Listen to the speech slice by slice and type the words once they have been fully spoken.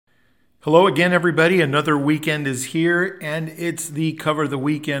Hello again, everybody. Another weekend is here, and it's the Cover the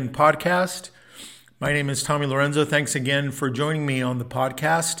Weekend podcast. My name is Tommy Lorenzo. Thanks again for joining me on the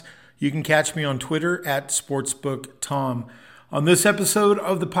podcast. You can catch me on Twitter at SportsbookTom. On this episode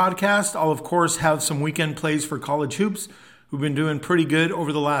of the podcast, I'll of course have some weekend plays for college hoops who've been doing pretty good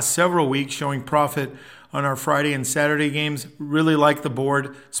over the last several weeks, showing profit on our Friday and Saturday games. Really like the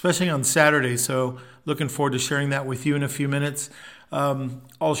board, especially on Saturday, so looking forward to sharing that with you in a few minutes.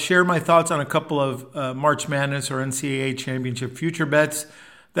 I'll share my thoughts on a couple of March Madness or NCAA championship future bets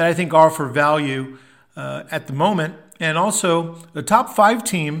that I think offer value at the moment. And also the top 5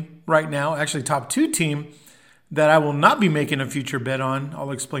 team right now, actually top 2 team that I will not be making a future bet on.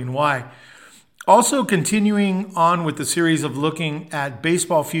 I'll explain why. Also continuing on with the series of looking at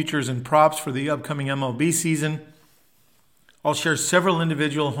baseball futures and props for the upcoming MLB season. I'll share several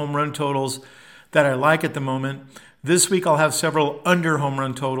individual home run totals that I like at the moment. This week I'll have several under home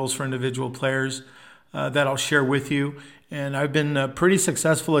run totals for individual players that I'll share with you. And I've been pretty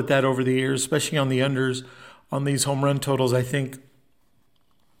successful at that over the years, especially on the unders on these home run totals. I think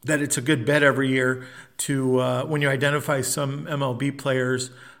that it's a good bet every year to when you identify some MLB players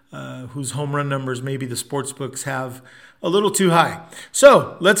whose home run numbers maybe the sports books have a little too high.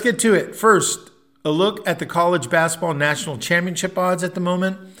 So let's get to it. First, a look at the college basketball national championship odds at the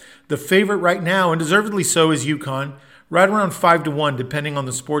moment. The favorite right now, and deservedly so, is UConn, right around 5-1, depending on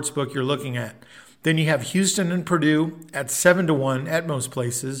the sports book you're looking at. Then you have Houston and Purdue at 7-1 at most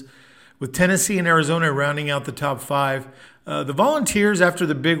places, with Tennessee and Arizona rounding out the top 5. The Volunteers, after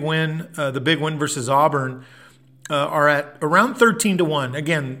the big win versus Auburn, are at around 13-1.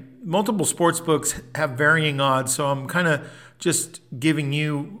 Again, multiple sports books have varying odds, so I'm kind of just giving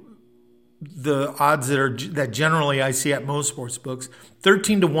you the odds that generally I see at most sports books.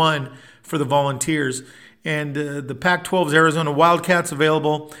 13-1 for the Volunteers. And the Pac-12's Arizona Wildcats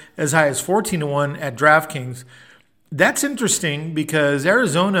available as high as 14-1 at DraftKings. That's interesting because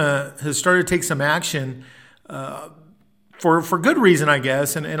Arizona has started to take some action for good reason, I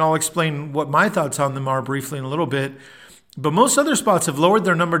guess. And I'll explain what my thoughts on them are briefly in a little bit. But most other spots have lowered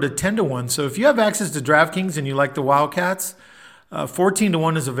their number to 10-1. So if you have access to DraftKings and you like the Wildcats,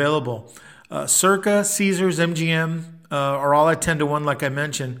 14-1 is available. Circa, Caesars, MGM are all at 10-1, like I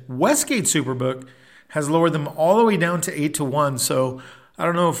mentioned. Westgate Superbook has lowered them all the way down to 8-1. So I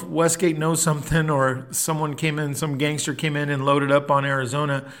don't know if Westgate knows something or some gangster came in and loaded up on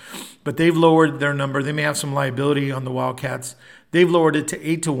Arizona, but they've lowered their number. They may have some liability on the Wildcats. They've lowered it to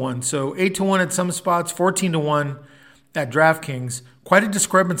 8-1. So 8-1 at some spots, 14-1 at DraftKings. Quite a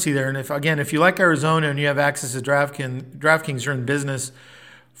discrepancy there. And if you like Arizona and you have access to DraftKings, you're in business.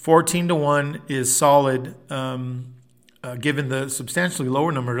 14-1 is solid, given the substantially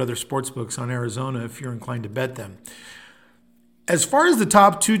lower number of other sports books on Arizona if you're inclined to bet them. As far as the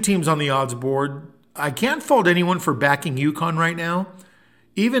top 2 teams on the odds board, I can't fault anyone for backing UConn right now.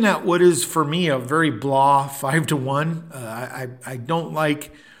 Even at what is, for me, a very blah 5-1. I don't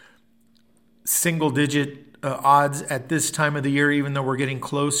like single-digit odds at this time of the year, even though we're getting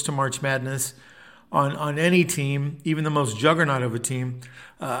close to March Madness. On any team, even the most juggernaut of a team.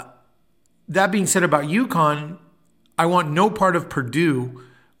 That being said about UConn, I want no part of Purdue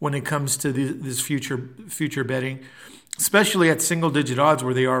when it comes to this future betting, especially at single-digit odds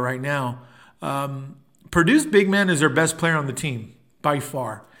where they are right now. Purdue's big man is their best player on the team, by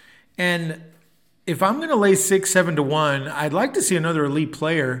far. And if I'm going to lay 6-7-1, I'd like to see another elite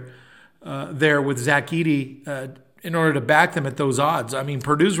player there with Zach Edey in order to back them at those odds. I mean,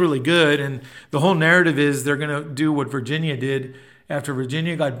 Purdue's really good, and the whole narrative is they're going to do what Virginia did. After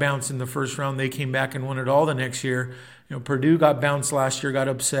Virginia got bounced in the first round, they came back and won it all the next year. Purdue got bounced last year, got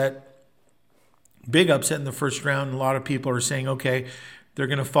upset. Big upset in the first round. A lot of people are saying, okay, they're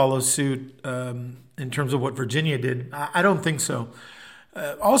going to follow suit in terms of what Virginia did. I don't think so.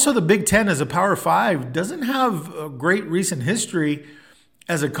 Also, the Big Ten as a Power 5 doesn't have a great recent history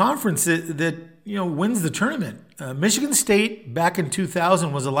as a conference that wins the tournament. Michigan State back in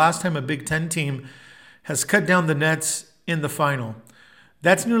 2000 was the last time a Big Ten team has cut down the nets in the final.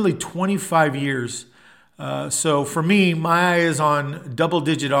 That's nearly 25 years. So for me, my eye is on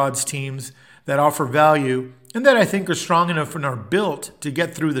double-digit odds teams that offer value and that I think are strong enough and are built to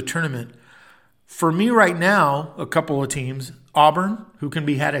get through the tournament. For me right now, a couple of teams, Auburn, who can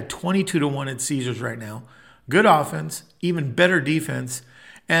be had at 22-1 at Caesars right now, good offense, even better defense,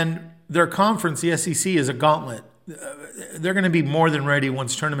 and their conference, the SEC, is a gauntlet. They're going to be more than ready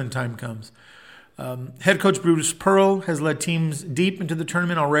once tournament time comes. Head coach Bruce Pearl has led teams deep into the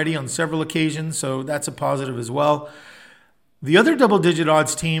tournament already on several occasions, so that's a positive as well. The other double-digit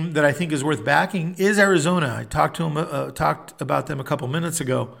odds team that I think is worth backing is Arizona. I talked about them a couple minutes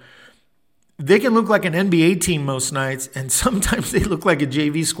ago. they can look like an NBA team most nights, and sometimes they look like a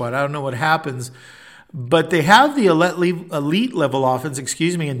JV squad. I don't know what happens. But they have the elite level offense,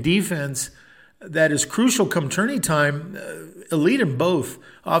 and defense that is crucial come tourney time, elite in both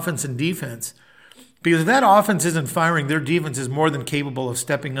offense and defense. Because if that offense isn't firing, their defense is more than capable of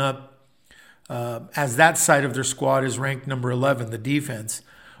stepping up, as that side of their squad is ranked number 11, the defense,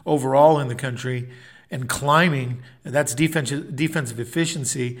 overall in the country, and climbing. That's defensive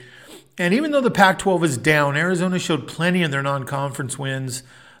efficiency. And even though the Pac-12 is down, Arizona showed plenty in their non-conference wins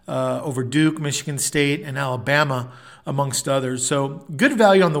over Duke, Michigan State, and Alabama, amongst others. So good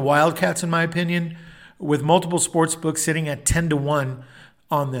value on the Wildcats, in my opinion, with multiple sports books sitting at 10-1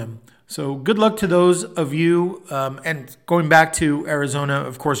 on them. So good luck to those of you. And going back to Arizona,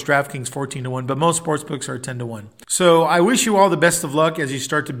 of course, DraftKings 14-1, but most sports books are 10-1. So I wish you all the best of luck as you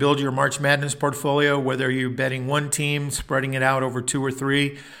start to build your March Madness portfolio, whether you're betting one team, spreading it out over 2 or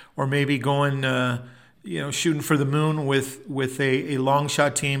 3, or maybe going, shooting for the moon with a long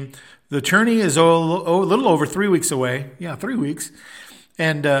shot team. The tourney is a little over 3 weeks away. Yeah, 3 weeks.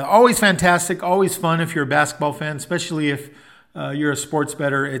 And always fantastic, always fun if you're a basketball fan, especially if you're a sports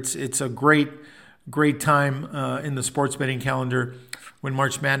bettor. It's a great time in the sports betting calendar when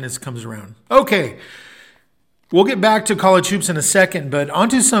March Madness comes around. Okay, we'll get back to college hoops in a second, but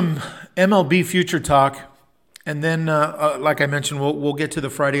onto some MLB future talk. And then, like I mentioned, we'll get to the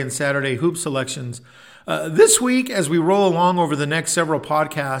Friday and Saturday hoop selections. This week, as we roll along over the next several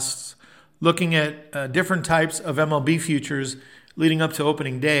podcasts, looking at different types of MLB futures leading up to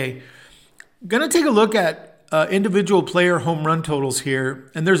opening day, going to take a look at individual player home run totals here.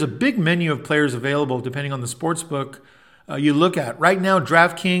 And there's a big menu of players available depending on the sports book you look at. Right now,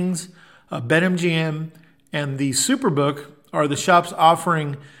 DraftKings, BetMGM, and the Superbook are the shops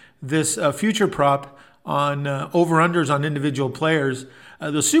offering this future prop on over-unders on individual players.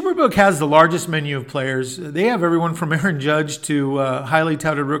 The Superbook has the largest menu of players. They have everyone from Aaron Judge to highly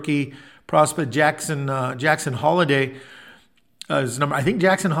touted rookie prospect Jackson Holiday. His number, I think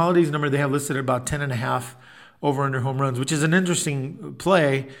Jackson Holiday's number they have listed at about 10.5 over-under home runs, which is an interesting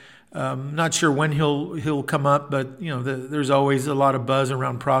play. Not sure when he'll come up, but there's always a lot of buzz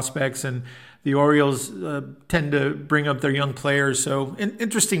around prospects, and the Orioles tend to bring up their young players. So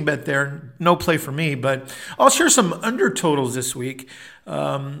interesting bet there. No play for me, but I'll share some under totals this week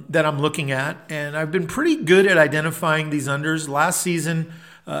that I'm looking at. And I've been pretty good at identifying these unders. Last season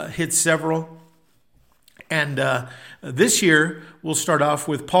hit several. And this year we'll start off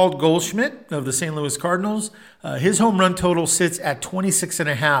with Paul Goldschmidt of the St. Louis Cardinals. His home run total sits at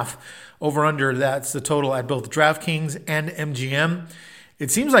 26.5 over under. That's the total at both DraftKings and MGM. It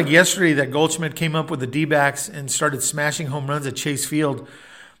seems like yesterday that Goldschmidt came up with the D-backs and started smashing home runs at Chase Field.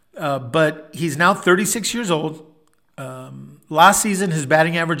 But he's now 36 years old. Last season, his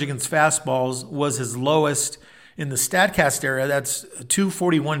batting average against fastballs was his lowest in the StatCast era. That's a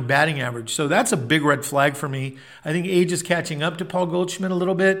 241 batting average. So that's a big red flag for me. I think age is catching up to Paul Goldschmidt a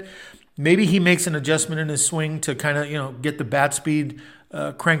little bit. Maybe he makes an adjustment in his swing to kind of, get the bat speed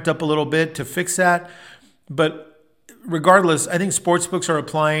cranked up a little bit to fix that. But regardless, I think sportsbooks are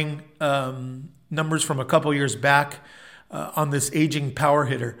applying numbers from a couple years back on this aging power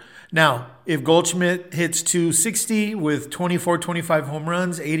hitter. Now, if Goldschmidt hits 260 with 24, 25 home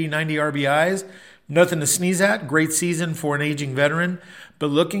runs, 80, 90 RBIs, nothing to sneeze at. Great season for an aging veteran. But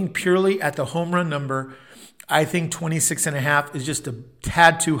looking purely at the home run number, I think 26.5 is just a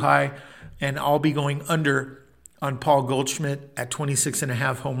tad too high, and I'll be going under on Paul Goldschmidt at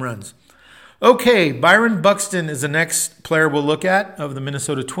 26.5 home runs. Okay, Byron Buxton is the next player we'll look at of the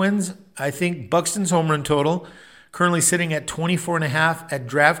Minnesota Twins. I think Buxton's home run total, currently sitting at 24.5 at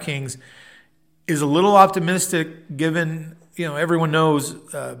DraftKings, is a little optimistic given, everyone knows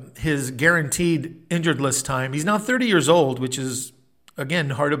his guaranteed injured list time. He's now 30 years old, which is,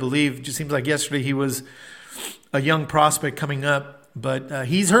 again, hard to believe. It just seems like yesterday he was a young prospect coming up, but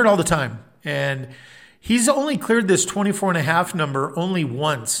he's hurt all the time. And he's only cleared this 24.5 number only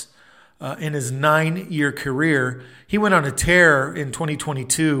once. In his 9-year career. He went on a tear in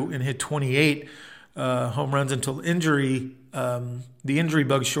 2022 and hit 28 home runs until injury. The injury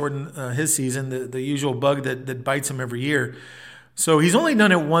bug shortened his season, the usual bug that bites him every year. So he's only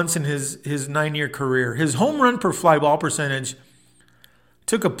done it once in his 9-year career. His home run per fly ball percentage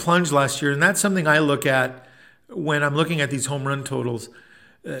took a plunge last year, and that's something I look at when I'm looking at these home run totals.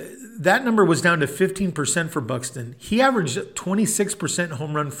 That number was down to 15% for Buxton. He averaged 26%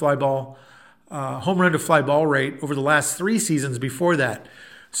 home run to fly ball rate over the last 3 seasons before that.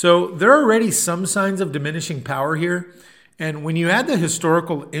 So there are already some signs of diminishing power here. And when you add the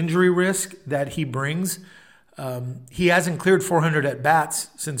historical injury risk that he brings, He hasn't cleared 400 at-bats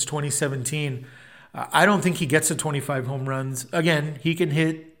since 2017. I don't think he gets to 25 home runs. Again, he can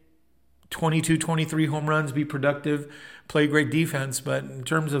hit 22, 23 home runs, be productive, play great defense. But in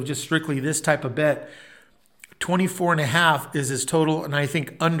terms of just strictly this type of bet, 24.5 is his total, and I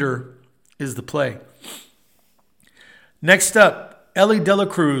think under is the play. Next up, Elly De La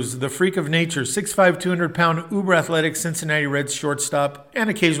Cruz, the freak of nature, 6'5", 200-pound, uber-athletic Cincinnati Reds shortstop and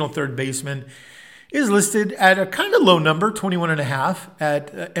occasional third baseman, is listed at a kind of low number, 21.5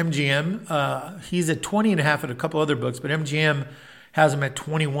 at MGM. He's at 20.5 at a couple other books, but MGM has him at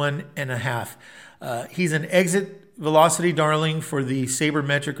 21.5. He's an exit velocity darling for the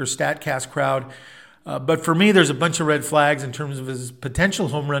sabermetric or StatCast crowd. But for me, there's a bunch of red flags in terms of his potential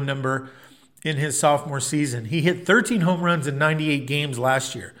home run number in his sophomore season. He hit 13 home runs in 98 games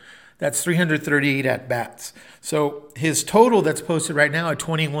last year. That's 338 at-bats. So his total that's posted right now at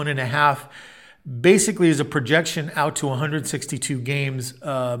 21.5 basically is a projection out to 162 games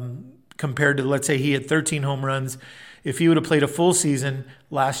compared to, let's say, he had 13 home runs. If he would have played a full season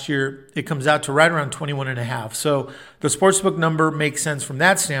last year, it comes out to right around 21.5. So the sportsbook number makes sense from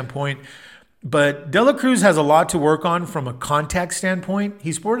that standpoint. But De La Cruz has a lot to work on from a contact standpoint.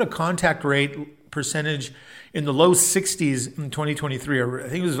 He sported a contact rate percentage in the low 60s in 2023. I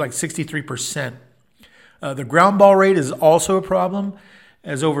think it was like 63%. The ground ball rate is also a problem,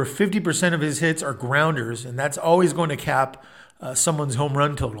 as over 50% of his hits are grounders, and that's always going to cap someone's home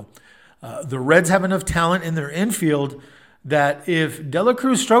run total. The Reds have enough talent in their infield that if De La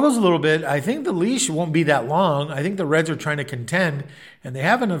Cruz struggles a little bit, I think the leash won't be that long. I think the Reds are trying to contend, and they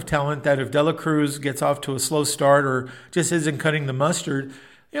have enough talent that if De La Cruz gets off to a slow start or just isn't cutting the mustard,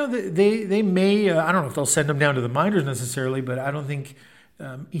 they may, I don't know if they'll send him down to the minors necessarily, but I don't think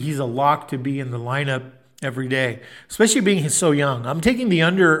he's a lock to be in the lineup every day, especially being so young. I'm taking the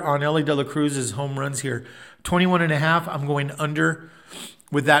under on Elly De La Cruz's home runs here. 21.5, I'm going under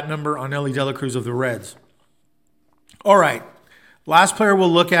with that number on Elly De La Cruz of the Reds. All right, last player we'll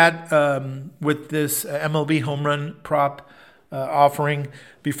look at with this MLB home run prop offering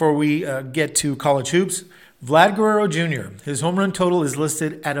before we get to college hoops. Vlad Guerrero Jr., his home run total is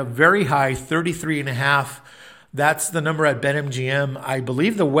listed at a very high 33.5. That's the number at BetMGM. I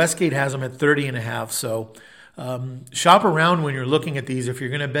believe the Westgate has them at 30.5. So shop around when you're looking at these. If you're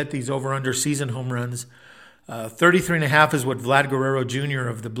going to bet these over-under season home runs, 33.5 is what Vlad Guerrero Jr.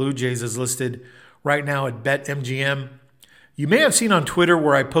 of the Blue Jays is listed right now at BetMGM. You may have seen on Twitter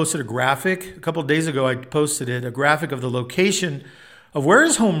where I posted a graphic. A couple of days ago, I posted it, a graphic of the location of where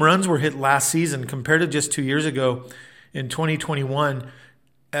his home runs were hit last season compared to just 2 years ago in 2021.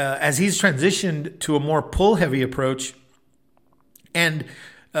 As he's transitioned to a more pull-heavy approach. And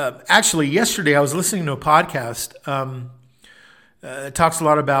actually, yesterday I was listening to a podcast. It talks a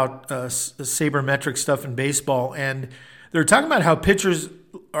lot about sabermetric stuff in baseball. And they're talking about how pitchers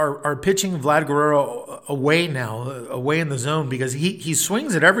are pitching Vlad Guerrero away now, away in the zone, because he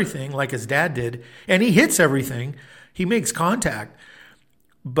swings at everything like his dad did, and he hits everything. He makes contact.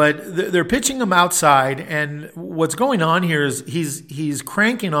 But they're pitching him outside, and what's going on here is he's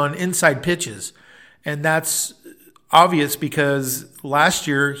cranking on inside pitches, and that's obvious because last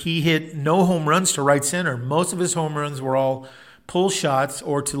year he hit no home runs to right center. Most of his home runs were all pull shots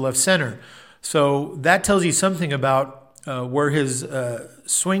or to left center. So that tells you something about where his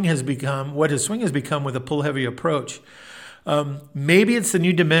swing has become, what his swing has become with a pull-heavy approach. Maybe it's the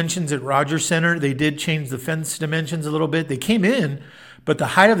new dimensions at Rogers Center. They did change the fence dimensions a little bit. They came in, but the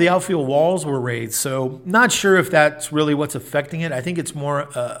height of the outfield walls were raised. So not sure if that's really what's affecting it. I think it's more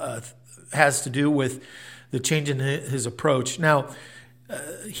has to do with the change in his approach. Now,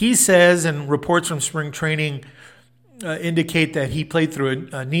 he says, and reports from spring training indicate that he played through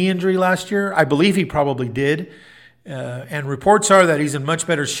a knee injury last year. I believe he probably did. And reports are that he's in much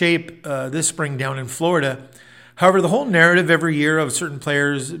better shape this spring down in Florida. However, the whole narrative every year of certain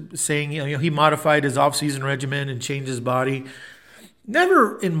players saying, he modified his offseason regimen and changed his body,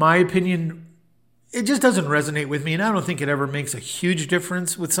 never, in my opinion, it just doesn't resonate with me, and I don't think it ever makes a huge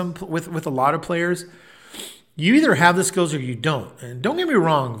difference with a lot of players. You either have the skills or you don't. And don't get me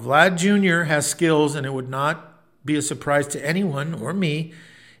wrong, Vlad Jr. has skills, and it would not be a surprise to anyone or me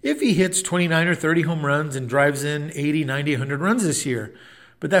if he hits 29 or 30 home runs and drives in 80, 90, 100 runs this year.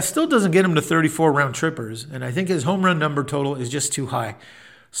 But that still doesn't get him to 34 round trippers, and I think his home run number total is just too high,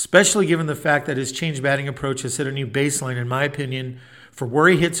 especially given the fact that his changed batting approach has hit a new baseline, in my opinion, for where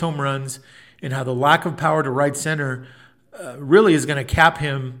he hits home runs and how the lack of power to right center really is going to cap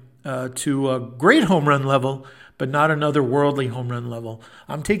him to a great home run level, but not another worldly home run level.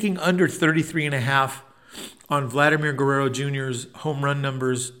 I'm taking under 33.5 on Vladimir Guerrero Jr.'s home run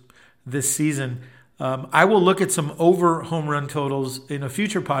numbers this season. I will look at some over home run totals in a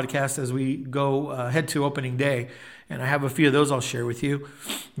future podcast as we go head to opening day. And I have a few of those I'll share with you.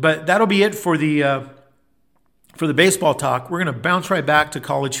 But that'll be it for the baseball talk. We're going to bounce right back to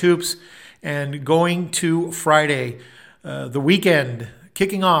college hoops and going to Friday, the weekend,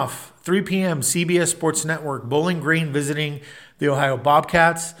 kicking off 3 p.m. CBS Sports Network, Bowling Green visiting the Ohio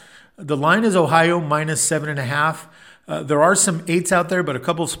Bobcats. The line is Ohio minus 7.5. There are some 8s out there, but a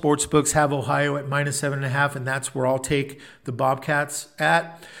couple of sports books have Ohio at minus 7.5, and that's where I'll take the Bobcats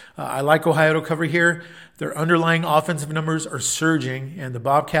at. I like Ohio to cover here. Their underlying offensive numbers are surging, and the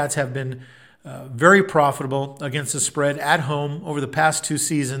Bobcats have been very profitable against the spread at home over the past 2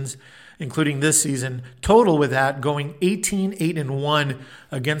 seasons, including this season. Total with that going 18-8-1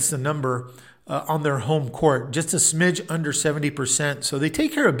 against the number on their home court, just a smidge under 70%. So they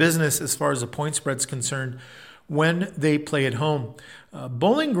take care of business as far as the point spread's concerned when they play at home.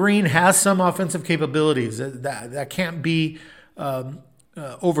 Bowling Green has some offensive capabilities that can't be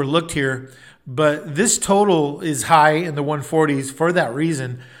overlooked here, but this total is high in the 140s for that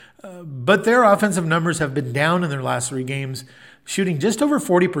reason. But their offensive numbers have been down in their last 3 games, shooting just over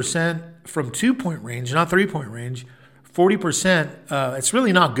 40% from 2-point range, not 3-point range. 40%, it's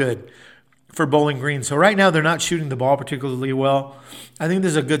really not good for Bowling Green. So right now they're not shooting the ball particularly well. I think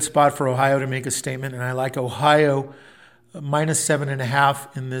this is a good spot for Ohio to make a statement, and I like Ohio minus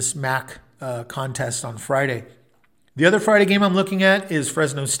 7.5 in this MAC contest on Friday. The other Friday game I'm looking at is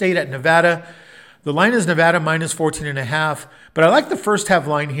Fresno State at Nevada. The line is Nevada minus 14.5, but I like the first half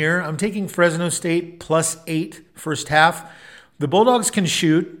line here. I'm taking Fresno State plus 8 first half. The Bulldogs can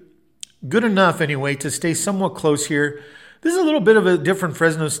shoot good enough anyway to stay somewhat close here. This is a little bit of a different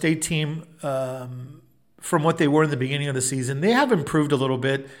Fresno State team from what they were in the beginning of the season. They have improved a little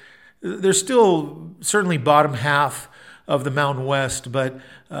bit. They're still certainly bottom half of the Mountain West, but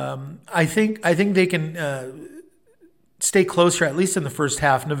I think they can stay closer, at least in the first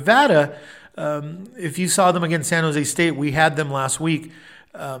half. Nevada, if you saw them against San Jose State, we had them last week,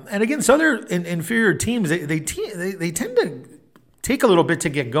 and against other inferior teams, they tend to take a little bit to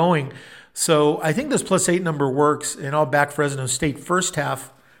get going. So I think this plus 8 number works, and I'll back Fresno State first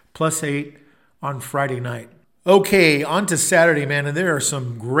half plus 8 on Friday night. Okay, on to Saturday, man, and there are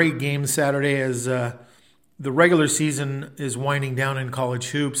some great games Saturday as the regular season is winding down in college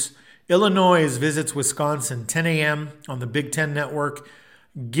hoops. Illinois visits Wisconsin, 10 a.m. on the Big Ten Network.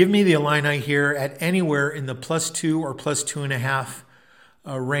 Give me the Illini here at anywhere in the plus 2 or plus 2.5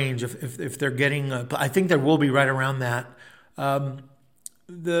 range. If they're getting, I think there will be right around that.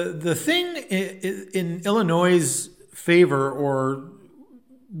 The thing in Illinois' favor, or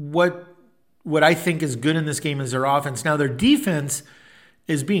what I think is good in this game, is their offense. Now, their defense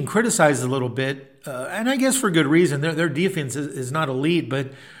is being criticized a little bit, and I guess for good reason. Their defense is not elite,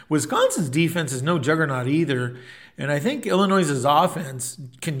 but Wisconsin's defense is no juggernaut either. And I think Illinois' offense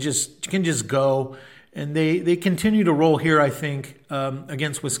can just go, and they continue to roll here, I think,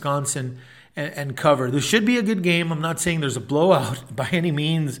 against Wisconsin and cover. This should be a good game. I'm not saying there's a blowout by any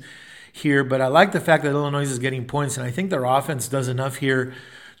means here, but I like the fact that Illinois is getting points, and I think their offense does enough here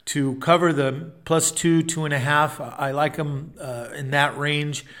to cover the plus 2, 2.5. I like them in that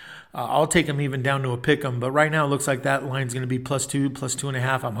range. I'll take them even down to a pick 'em, but right now it looks like that line's going to be plus 2, plus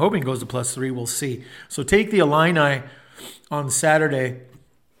 2.5. I'm hoping it goes to plus 3. We'll see. So take the Illini on Saturday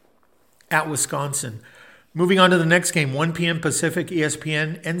at Wisconsin. Moving on to the next game, 1 p.m. Pacific,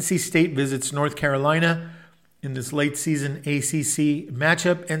 ESPN. NC State visits North Carolina in this late season ACC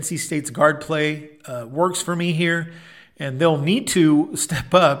matchup. NC State's guard play works for me here, and they'll need to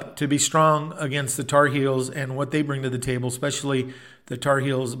step up to be strong against the Tar Heels and what they bring to the table, especially the Tar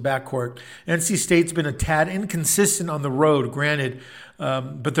Heels backcourt. NC State's been a tad inconsistent on the road, granted,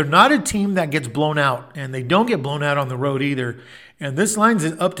 but they're not a team that gets blown out, and they don't get blown out on the road either. And this line's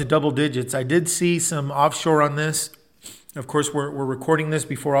up to double digits. I did see some offshore on this. Of course, we're recording this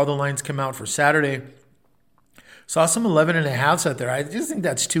before all the lines come out for Saturday. Saw some 11.5s out there. I just think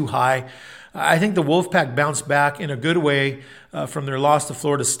that's too high. I think the Wolfpack bounced back in a good way from their loss to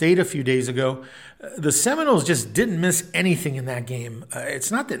Florida State a few days ago. The Seminoles just didn't miss anything in that game.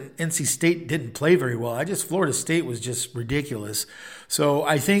 It's not that NC State didn't play very well. Florida State was just ridiculous. So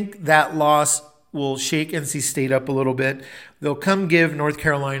I think that loss will shake NC State up a little bit. They'll come give North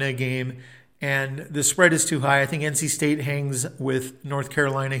Carolina a game, and the spread is too high. I think NC State hangs with North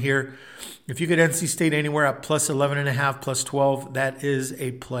Carolina here. If you get NC State anywhere at plus 11.5, plus 12, that is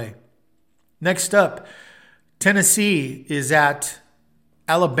a play. Next up, Tennessee is at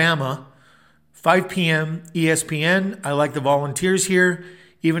Alabama, 5 p.m. ESPN. I like the Volunteers here,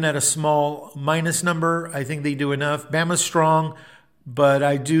 even at a small minus number. I think they do enough. Bama's strong. but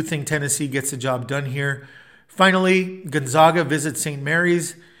I do think Tennessee gets the job done here. Finally, Gonzaga visits St.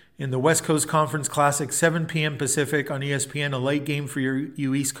 Mary's in the West Coast Conference Classic, 7 p.m. Pacific on ESPN, a late game for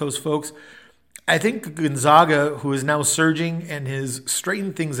you East Coast folks. I think Gonzaga, who is now surging and has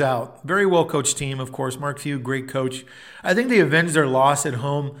straightened things out, very well coached team, of course. Mark Few, great coach. I think they avenged their loss at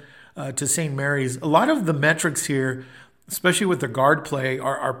home to St. Mary's. A lot of the metrics here, especially with the guard play,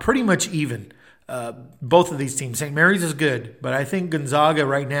 are pretty much even. Both of these teams. St. Mary's is good, but I think Gonzaga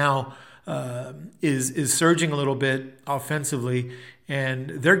right now is surging a little bit offensively, and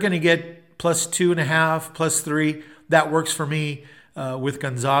they're going to get plus 2.5, plus 3. That works for me with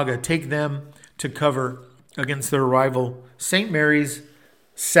Gonzaga. Take them to cover against their rival, St. Mary's,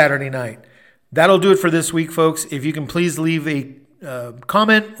 Saturday night. That'll do it for this week, folks. If you can please leave a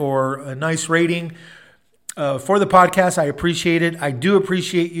comment or a nice rating for the podcast, I appreciate it. I do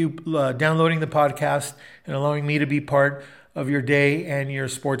appreciate you downloading the podcast and allowing me to be part of your day and your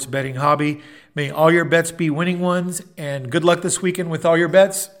sports betting hobby. May all your bets be winning ones, and good luck this weekend with all your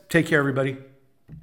bets. Take care, everybody.